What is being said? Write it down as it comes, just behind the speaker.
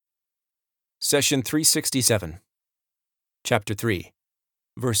Session 367, Chapter 3,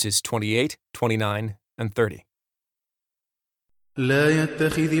 verses 28, 29, and 30. لا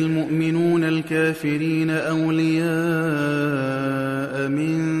يتخذ المؤمنون الكافرين أولياء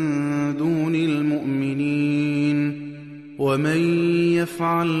من دون المؤمنين ومن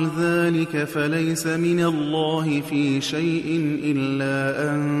يفعل ذلك فليس من الله في شيء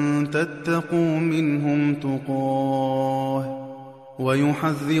إلا أن تتقوا منهم تقاه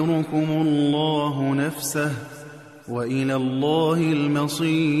ويحذركم الله نفسه وإلى الله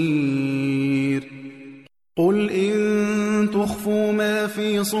المصير قل إن تخفوا ما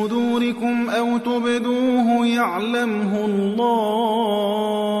في صدوركم أو تبدوه يعلمه الله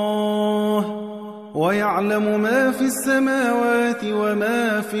ويعلم ما في السماوات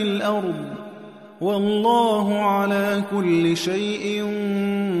وما في الأرض والله على كل شيء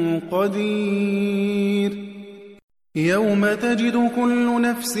قدير يوم تجد كل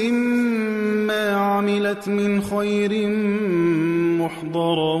نفس ما عملت من خير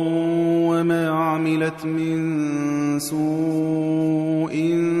محضرا وما عملت من سوء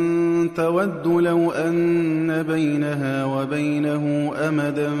تود لو أن بينها وبينه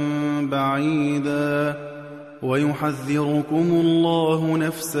أمدا بعيدا ويحذركم الله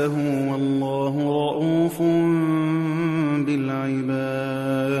نفسه والله رؤوف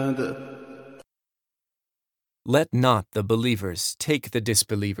بالعباد. Let not the believers take the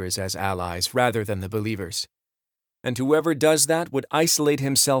disbelievers as allies rather than the believers. And whoever does that would isolate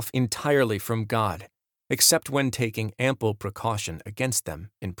himself entirely from God, except when taking ample precaution against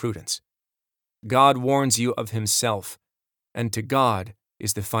them in prudence. God warns you of himself, and to God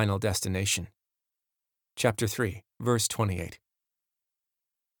is the final destination. Chapter 3, verse 28.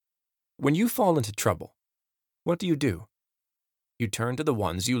 When you fall into trouble, what do? You turn to the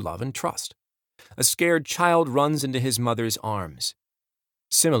ones you love and trust. A scared child runs into his mother's arms.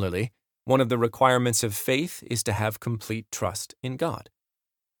 Similarly, one of the requirements of faith is to have complete trust in God.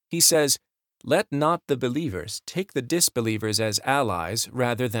 He says, "Let not the believers take the disbelievers as allies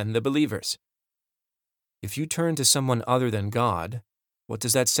rather than the believers." If you turn to someone other than God, what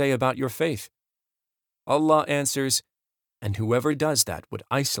does that say about your faith? Allah answers, "And whoever does that would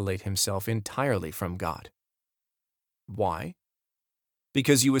isolate himself entirely from God." Why?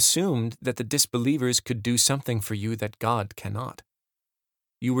 Because you assumed that the disbelievers could do something for you that God cannot.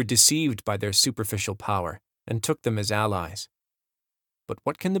 You were deceived by their superficial power and took them as allies. But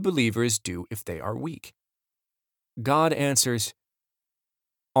what can the believers do if they are weak? God answers,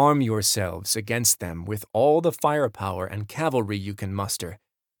 "Arm yourselves against them with all the firepower and cavalry you can muster,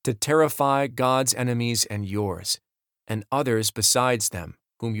 to terrify God's enemies and yours, and others besides them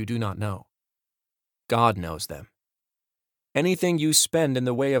whom you do not know. God knows them. Anything you spend in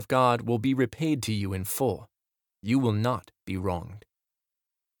the way of God will be repaid to you in full. You will not be wronged."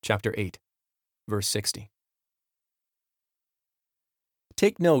 Chapter 8, verse 60.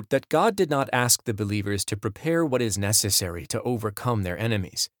 Take note that God did not ask the believers to prepare what is necessary to overcome their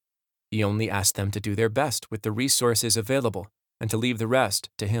enemies. He only asked them to do their best with the resources available and to leave the rest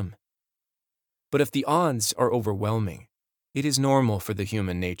to Him. But if the odds are overwhelming, it is normal for the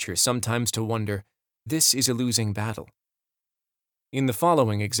human nature sometimes to wonder, this is a losing battle. In the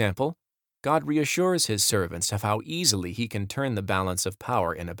following example, God reassures His servants of how easily He can turn the balance of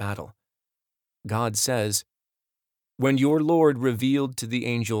power in a battle. God says, "When your Lord revealed to the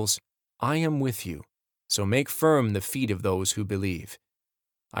angels, 'I am with you, so make firm the feet of those who believe.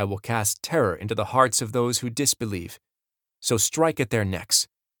 I will cast terror into the hearts of those who disbelieve, so strike at their necks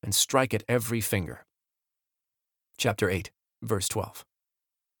and strike at every finger.'" Chapter 8, verse 12.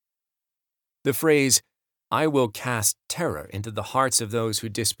 The phrase, "I will cast terror into the hearts of those who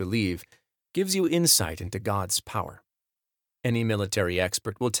disbelieve," gives you insight into God's power. Any military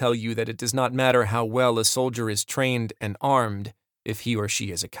expert will tell you that it does not matter how well a soldier is trained and armed if he or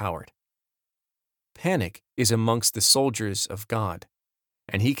she is a coward. Panic is amongst the soldiers of God,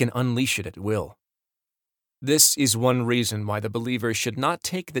 and He can unleash it at will. This is one reason why the believers should not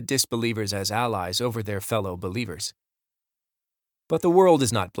take the disbelievers as allies over their fellow believers. But the world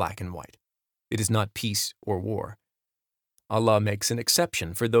is not black and white. It is not peace or war. Allah makes an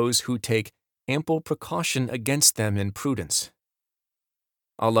exception for those who take ample precaution against them in prudence.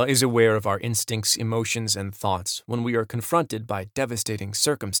 Allah is aware of our instincts, emotions, and thoughts when we are confronted by devastating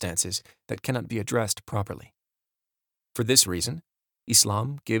circumstances that cannot be addressed properly. For this reason,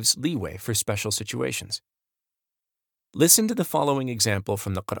 Islam gives leeway for special situations. Listen to the following example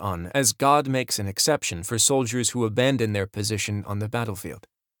from the Quran as God makes an exception for soldiers who abandon their position on the battlefield.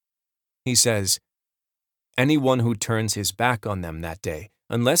 He says, "Anyone who turns his back on them that day,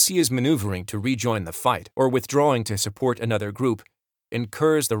 unless he is maneuvering to rejoin the fight or withdrawing to support another group,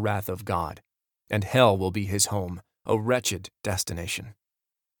 incurs the wrath of God, and hell will be his home, a wretched destination.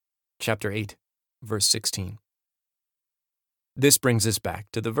 Chapter 8, verse 16. This brings us back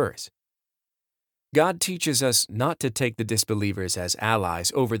to the verse. God teaches us not to take the disbelievers as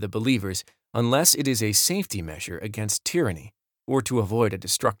allies over the believers unless it is a safety measure against tyranny or to avoid a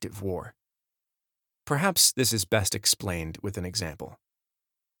destructive war. Perhaps this is best explained with an example.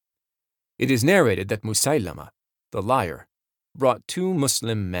 It is narrated that Musaylama, the liar, brought two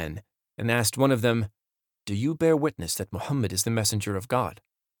Muslim men and asked one of them, "Do you bear witness that Muhammad is the messenger of God?"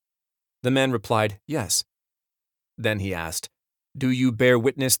 The man replied, "Yes." Then he asked, "Do you bear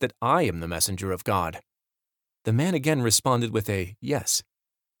witness that I am the messenger of God?" The man again responded with a "yes."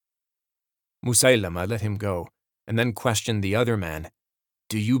 Musaylama let him go, and then questioned the other man,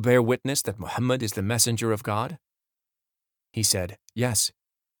 "Do you bear witness that Muhammad is the messenger of God?" He said, "Yes."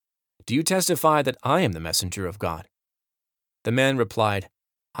 "Do you testify that I am the messenger of God?" The man replied,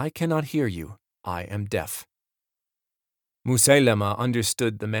 "I cannot hear you. I am deaf." Musaylama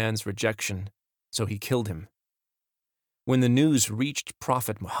understood the man's rejection, so he killed him. When the news reached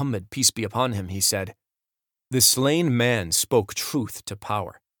Prophet Muhammad, peace be upon him, he said, "The slain man spoke truth to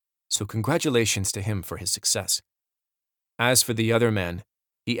power, so congratulations to him for his success. As for the other man,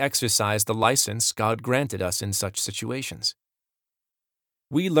 he exercised the license God granted us in such situations."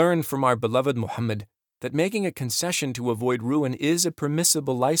 We learn from our beloved Muhammad that making a concession to avoid ruin is a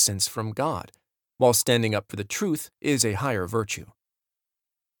permissible license from God, while standing up for the truth is a higher virtue.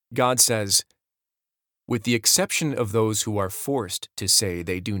 God says, "With the exception of those who are forced to say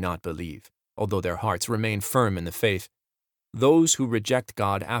they do not believe, although their hearts remain firm in the faith, those who reject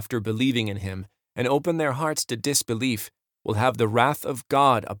God after believing in Him and open their hearts to disbelief will have the wrath of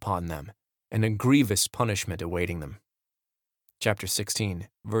God upon them and a grievous punishment awaiting them." Chapter 16,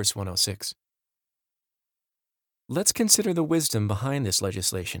 verse 106. Let's consider the wisdom behind this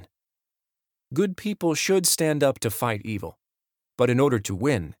legislation. Good people should stand up to fight evil, but in order to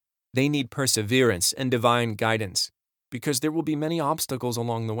win, they need perseverance and divine guidance, because there will be many obstacles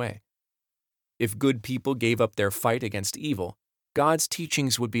along the way. If good people gave up their fight against evil, God's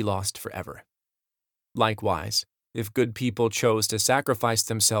teachings would be lost forever. Likewise, if good people chose to sacrifice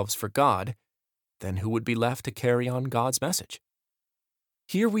themselves for God, then who would be left to carry on God's message?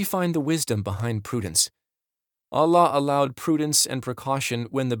 Here we find the wisdom behind prudence. Allah allowed prudence and precaution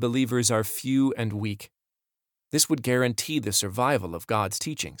when the believers are few and weak. This would guarantee the survival of God's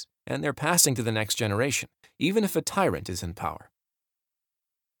teachings and their passing to the next generation, even if a tyrant is in power.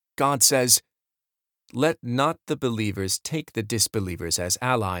 God says, "Let not the believers take the disbelievers as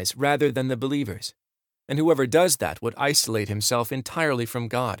allies rather than the believers. And whoever does that would isolate himself entirely from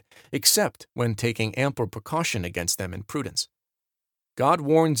God, except when taking ample precaution against them in prudence. God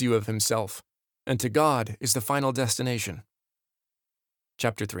warns you of Himself, and to God is the final destination."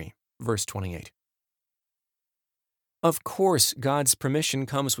 Chapter 3, verse 28. Of course, God's permission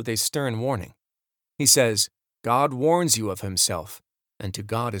comes with a stern warning. He says, God warns you of Himself, and to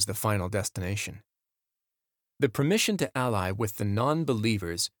God is the final destination. The permission to ally with the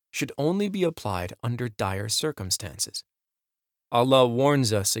non-believers should only be applied under dire circumstances. Allah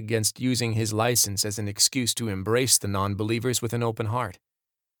warns us against using His license as an excuse to embrace the non-believers with an open heart.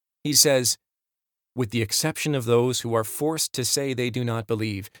 He says, "With the exception of those who are forced to say they do not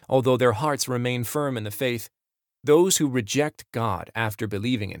believe, although their hearts remain firm in the faith, those who reject God after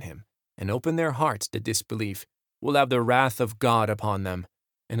believing in Him and open their hearts to disbelief will have the wrath of God upon them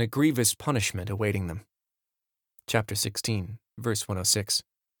and a grievous punishment awaiting them." Chapter 16, verse 106.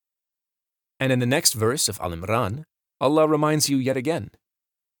 And in the next verse of Al Imran, Allah reminds you yet again.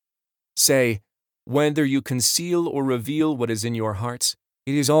 Say, "Whether you conceal or reveal what is in your hearts,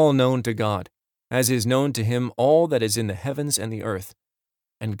 it is all known to God, as is known to Him all that is in the heavens and the earth,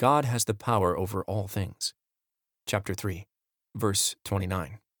 and God has the power over all things." Chapter 3, verse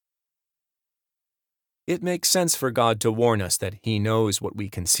 29. It makes sense for God to warn us that He knows what we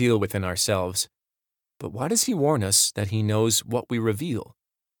conceal within ourselves. But why does He warn us that He knows what we reveal?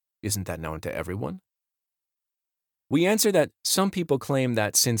 Isn't that known to everyone? We answer that some people claim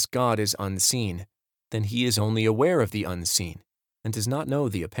that since God is unseen, then He is only aware of the unseen and does not know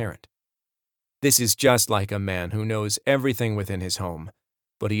the apparent. This is just like a man who knows everything within his home,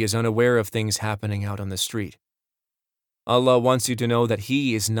 but he is unaware of things happening out on the street. Allah wants you to know that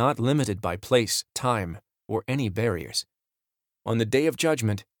He is not limited by place, time, or any barriers. On the Day of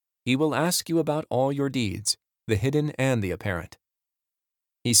Judgment, He will ask you about all your deeds, the hidden and the apparent.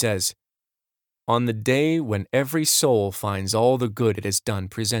 He says, "On the day when every soul finds all the good it has done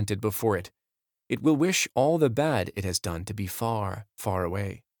presented before it, it will wish all the bad it has done to be far, far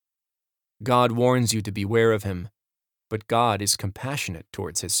away." God warns you to beware of Him, but God is compassionate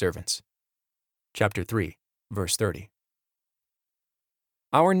towards His servants. chapter 3, verse 30.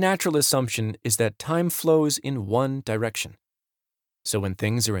 Our natural assumption is that time flows in one direction. So when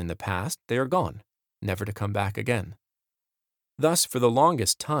things are in the past, they are gone, never to come back again. Thus, for the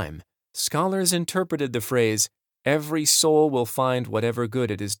longest time, scholars interpreted the phrase, "Every soul will find whatever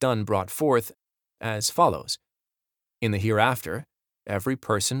good it has done brought forth," as follows. In the hereafter, every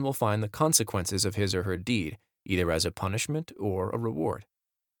person will find the consequences of his or her deed, either as a punishment or a reward.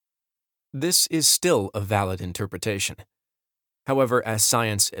 This is still a valid interpretation. However, as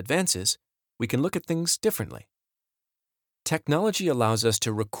science advances, we can look at things differently. Technology allows us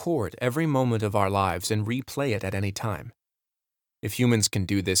to record every moment of our lives and replay it at any time. If humans can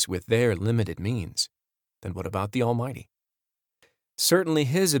do this with their limited means, then what about the Almighty? Certainly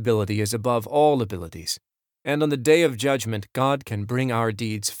His ability is above all abilities, and on the day of judgment, God can bring our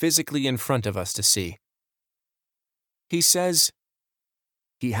deeds physically in front of us to see. He says,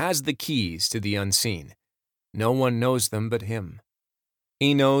 He has the keys to the unseen. No one knows them but Him.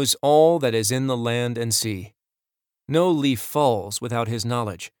 He knows all that is in the land and sea. No leaf falls without His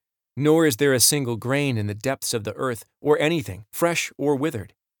knowledge, nor is there a single grain in the depths of the earth, or anything, fresh or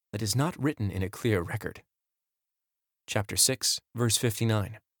withered, that is not written in a clear record. Chapter 6, verse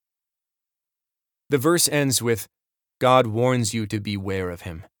 59. The verse ends with, God warns you to beware of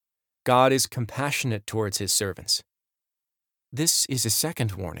him. God is compassionate towards His servants. This is a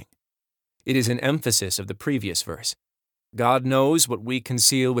second warning. It is an emphasis of the previous verse. God knows what we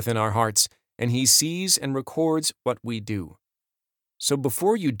conceal within our hearts, and He sees and records what we do. So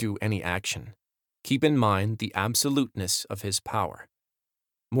before you do any action, keep in mind the absoluteness of His power.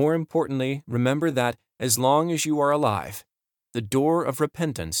 More importantly, remember that as long as you are alive, the door of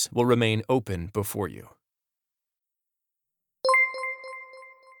repentance will remain open before you.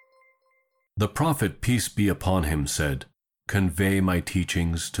 The prophet, peace be upon him, said, "Convey my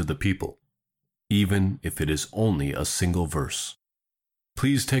teachings to the people, even if it is only a single verse."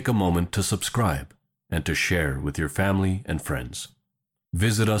 Please take a moment to subscribe and to share with your family and friends.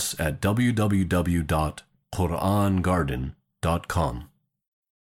 Visit us at www.qurangarden.com.